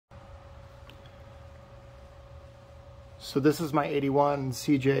So this is my 81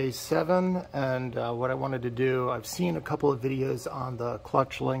 CJ7, and what I wanted to do, I've seen a couple of videos on the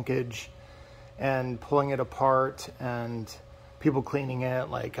clutch linkage and pulling it apart and people cleaning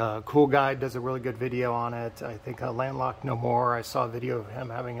it. Like Cool Guy does a really good video on it. I think Landlocked No More, I saw a video of him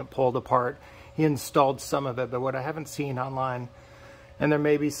having it pulled apart. He installed some of it, but what I haven't seen online, and there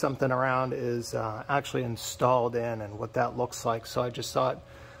may be something around, is actually installed in and what that looks like. So I just thought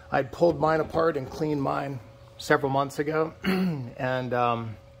I'd pulled mine apart and cleaned mine several months ago and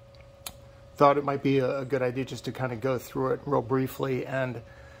thought it might be a good idea just to kind of go through it real briefly and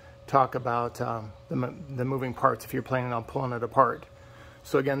talk about the moving parts if you're planning on pulling it apart.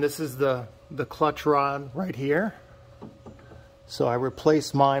 So again, this is the clutch rod right here. So I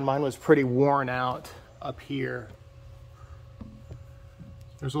replaced mine. Mine was pretty worn out up here.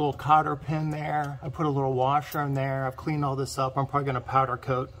 There's a little cotter pin there. I put a little washer in there. I've cleaned all this up. I'm probably going to powder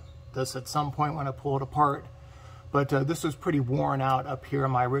coat this at some point when I pull it apart. But this was pretty worn out up here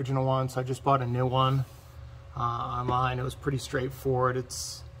on my original one, so I just bought a new one online. It was pretty straightforward.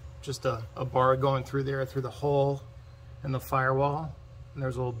 It's just a bar going through there, through the hole in the firewall. And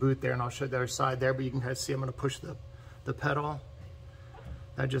there's a little boot there, and I'll show you the other side there, but you can kind of see I'm going to push the pedal.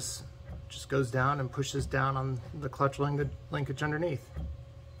 That just goes down and pushes down on the clutch linkage underneath.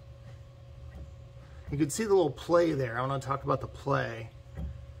 You can see the little play there. I want to talk about the play.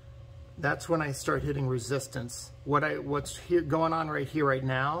 That's when I start hitting resistance. What's here going on right here right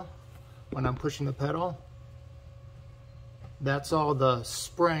now, when I'm pushing the pedal, that's all the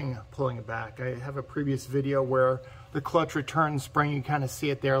spring pulling it back. I have a previous video where the clutch return spring, you kind of see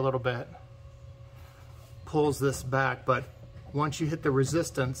it there a little bit, pulls this back, but once you hit the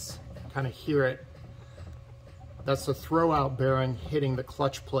resistance, kind of hear it, that's the throw out bearing hitting the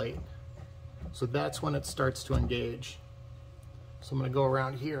clutch plate. So that's when it starts to engage. So I'm going to go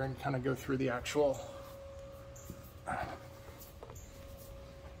around here and kind of go through the actual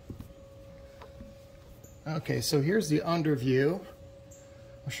okay, so here's the under view.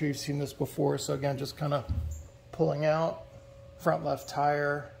 I'm sure you've seen this before. So again, just kind of pulling out, front left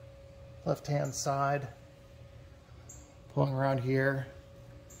tire, left hand side, pulling around here.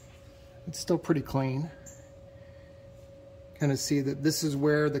 It's still pretty clean. Kind of see that this is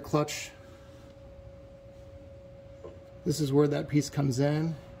where the clutch, this is where that piece comes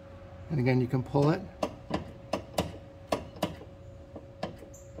in, and again you can pull it. In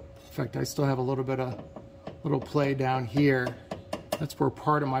fact, I still have a little bit of play down here. That's where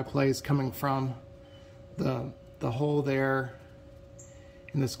part of my play is coming from. The hole there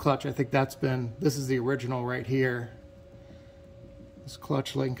in this clutch, I think this is the original right here. This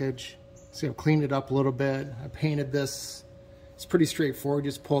clutch linkage. See, I've cleaned it up a little bit. I painted this. It's pretty straightforward.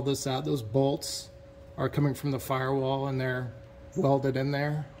 Just pull this out. Those bolts are coming from the firewall and they're welded in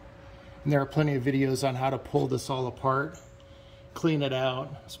there. And there are plenty of videos on how to pull this all apart, clean it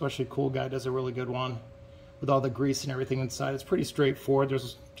out, especially Cool Guy does a really good one with all the grease and everything inside. It's pretty straightforward.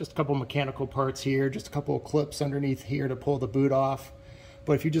 There's just a couple mechanical parts here, just a couple of clips underneath here to pull the boot off.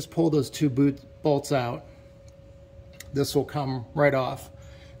 But if you just pull those two bolts out, this will come right off.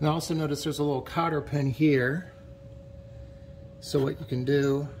 And also notice there's a little cotter pin here. So what you can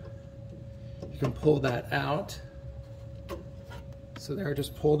do, you can pull that out. So there, I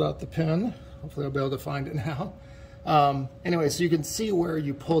just pulled out the pin. Hopefully I'll be able to find it now. Anyway, so you can see where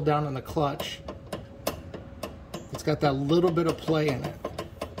you pull down on the clutch. It's got that little bit of play in it.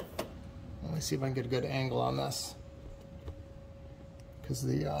 Let me see if I can get a good angle on this. Because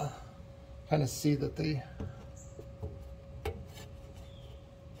kind of see that they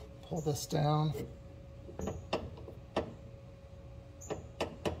pull this down.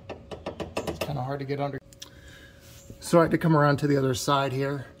 It's kind of hard to get under. So I had to come around to the other side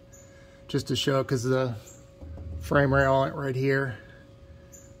here just to show, because the frame rail right here,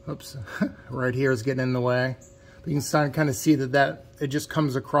 oops, right here is getting in the way. But you can kind of see that it just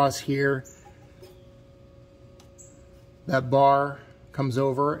comes across here. That bar comes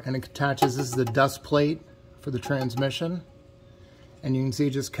over and it attaches. This is the dust plate for the transmission. And you can see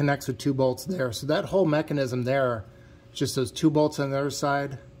it just connects with two bolts there. So that whole mechanism there, just those two bolts on the other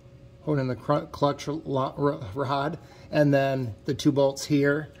side holding the clutch rod, and then the two bolts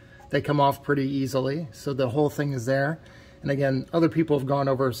here, they come off pretty easily. So the whole thing is there. And again, other people have gone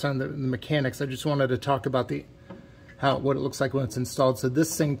over some of the mechanics. I just wanted to talk about what it looks like when it's installed. So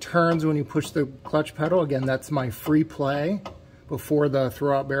this thing turns when you push the clutch pedal. Again, that's my free play before the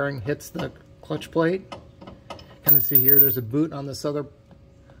throwout bearing hits the clutch plate. Kind of see here, there's a boot on this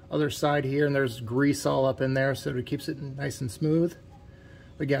other side here, and there's grease all up in there, so it keeps it nice and smooth.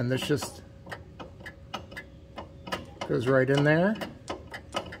 Again, this just goes right in there,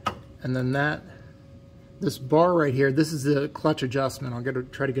 and then that this bar right here, this is the clutch adjustment. I'll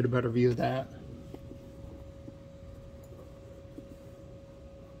try to get a better view of that.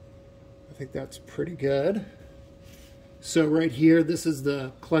 I think that's pretty good. So right here, this is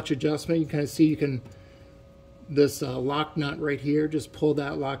the clutch adjustment. You kind of see this lock nut right here, just pull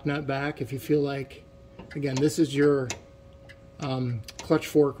that lock nut back if you feel like. Again, this is your clutch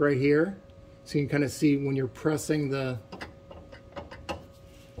fork right here. So you can kind of see when you're pressing the, let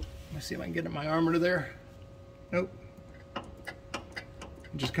me see if I can get my arm under there. Nope. It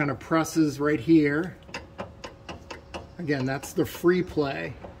just kind of presses right here. Again, that's the free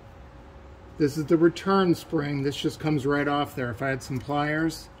play. This is the return spring. This just comes right off there. If I had some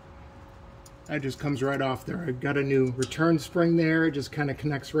pliers, that just comes right off there. I've got a new return spring there. It just kind of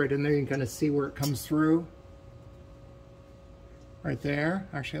connects right in there. You can kind of see where it comes through. Right there.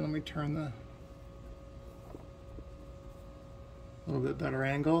 Actually, let me turn the a little bit better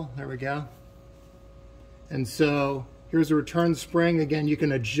angle. There we go. And so here's a return spring. Again, you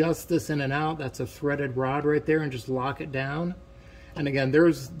can adjust this in and out. That's a threaded rod right there, and just lock it down. And again,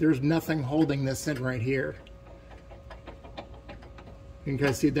 there's nothing holding this in right here. You can kind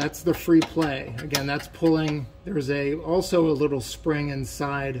of see that's the free play. Again, that's pulling. There's also a little spring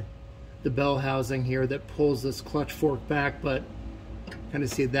inside the bell housing here that pulls this clutch fork back, but kind of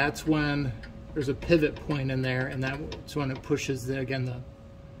see that's when there's a pivot point in there, and that's when it pushes the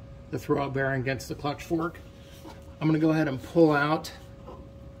throwout bearing against the clutch fork. I'm going to go ahead and pull out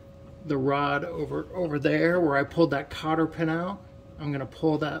the rod over there where I pulled that cotter pin out. I'm going to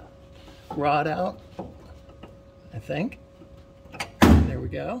pull that rod out, I think. There we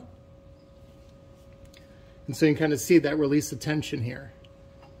go. And so you can kind of see that release of tension here.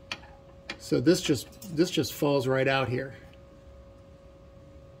 So this just falls right out here.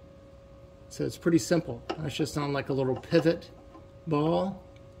 So it's pretty simple. It's just on like a little pivot ball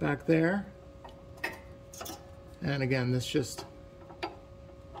back there. And again, it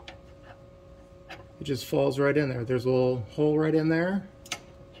just falls right in there. There's a little hole right in there.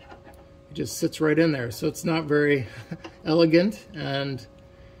 It just sits right in there. So it's not very elegant, and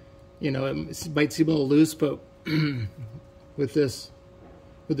you know, it might seem a little loose, but with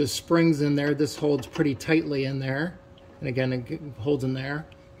the springs in there, this holds pretty tightly in there. And again, it holds in there.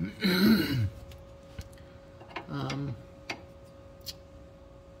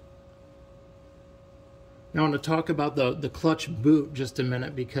 Now I want to talk about the clutch boot just a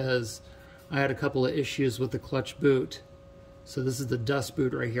minute, because I had a couple of issues with the clutch boot. So this is the dust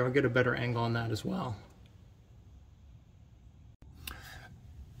boot right here. I'll get a better angle on that as well.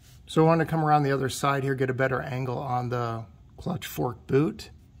 So I want to come around the other side here, get a better angle on the clutch fork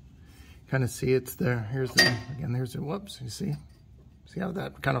boot. Kind of see it's there. Here's the, again, there's the, whoops, you see? See how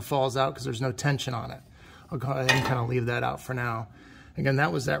that kind of falls out because there's no tension on it. I'll go ahead and kind of leave that out for now. Again,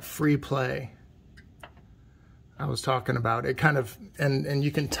 that was that free play I was talking about. It kind of, and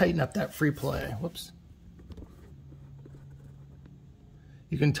you can tighten up that free play. Whoops.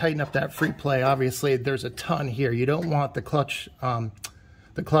 You can tighten up that free play. Obviously, there's a ton here. You don't want the clutch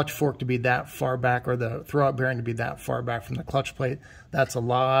fork to be that far back, or the throwout bearing to be that far back from the clutch plate. That's a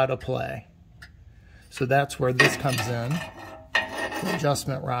lot of play. So that's where this comes in. The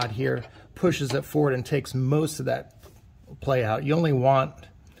adjustment rod here pushes it forward and takes most of that play out. You only want,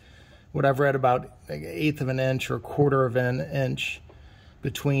 what I've read, about like 1/8 of an inch or 1/4 of an inch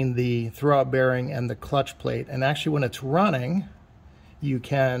between the throwout bearing and the clutch plate. And actually, when it's running, you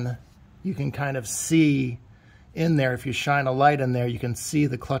can kind of see in there, if you shine a light in there, you can see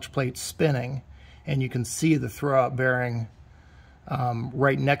the clutch plate spinning, and you can see the throwout bearing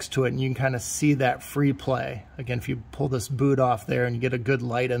right next to it, and you can kind of see that free play. Again, if you pull this boot off there and you get a good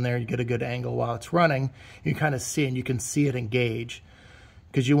light in there, you get a good angle while it's running, you kind of see, and you can see it engage.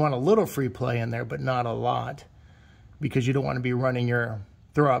 Because you want a little free play in there, but not a lot, because you don't want to be running your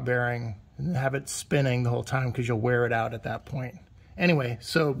throwout bearing and have it spinning the whole time, because you'll wear it out at that point. Anyway,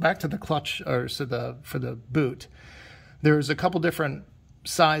 so back to the clutch, or so for the boot. There's a couple different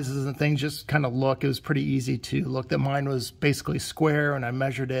sizes and things. Just kind of look. It was pretty easy to look. That mine was basically square, and I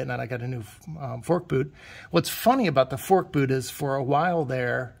measured it, and then I got a new fork boot. What's funny about the fork boot is, for a while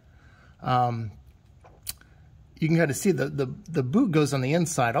there, you can kind of see the boot goes on the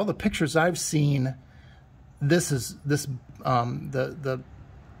inside. All the pictures I've seen, the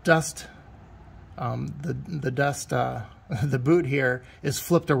boot here is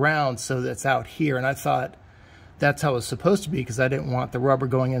flipped around so that it's out here, and I thought that's how it's supposed to be, because I didn't want the rubber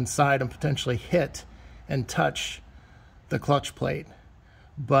going inside and potentially hit and touch the clutch plate.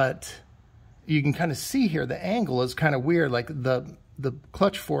 But you can kind of see here the angle is kind of weird. Like the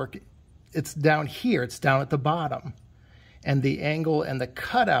clutch fork, it's down here, it's down at the bottom, and the angle and the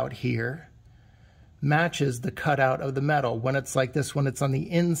cutout here, matches the cutout of the metal. When it's like this, when it's on the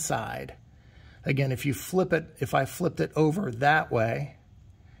inside. Again, if you flip it, if I flipped it over that way,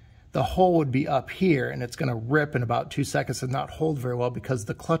 the hole would be up here, and it's going to rip in about 2 seconds and not hold very well because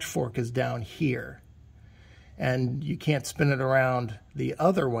the clutch fork is down here. And you can't spin it around the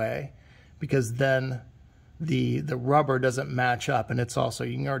other way because then the rubber doesn't match up. And it's also,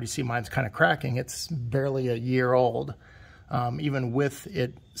 you can already see mine's kind of cracking. It's barely a year old, even with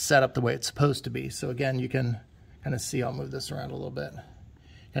it set up the way it's supposed to be. So again, you can kind of see, I'll move this around a little bit,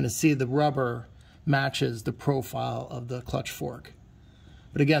 kind of see the rubber matches the profile of the clutch fork.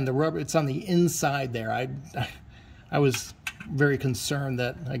 But again, the rubber, it's on the inside there. I was very concerned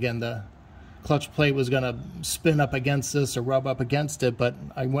that, again, the clutch plate was going to spin up against this or rub up against it, but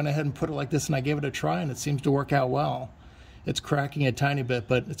I went ahead and put it like this and I gave it a try, and it seems to work out well. It's cracking a tiny bit,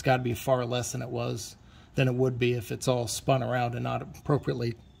 but it's got to be far less than it would be if it's all spun around and not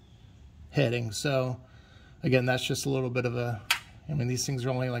appropriately hitting. So again, that's just a little bit of a, I mean, these things are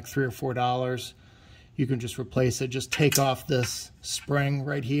only like $3 or $4. You can just replace it. Just take off this spring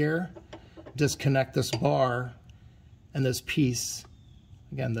right here, disconnect this bar, and this piece,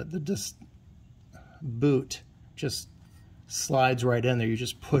 again, the boot just slides right in there. You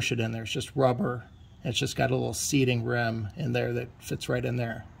just push it in there. It's just rubber. It's just got a little seating rim in there that fits right in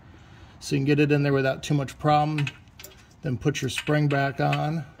there. So you can get it in there without too much problem. Then put your spring back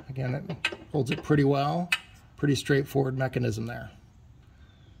on. Again, it holds it pretty well. Pretty straightforward mechanism there.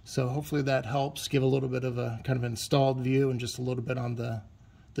 So hopefully that helps give a little bit of a kind of installed view and just a little bit on the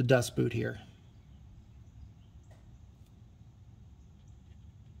dust boot here.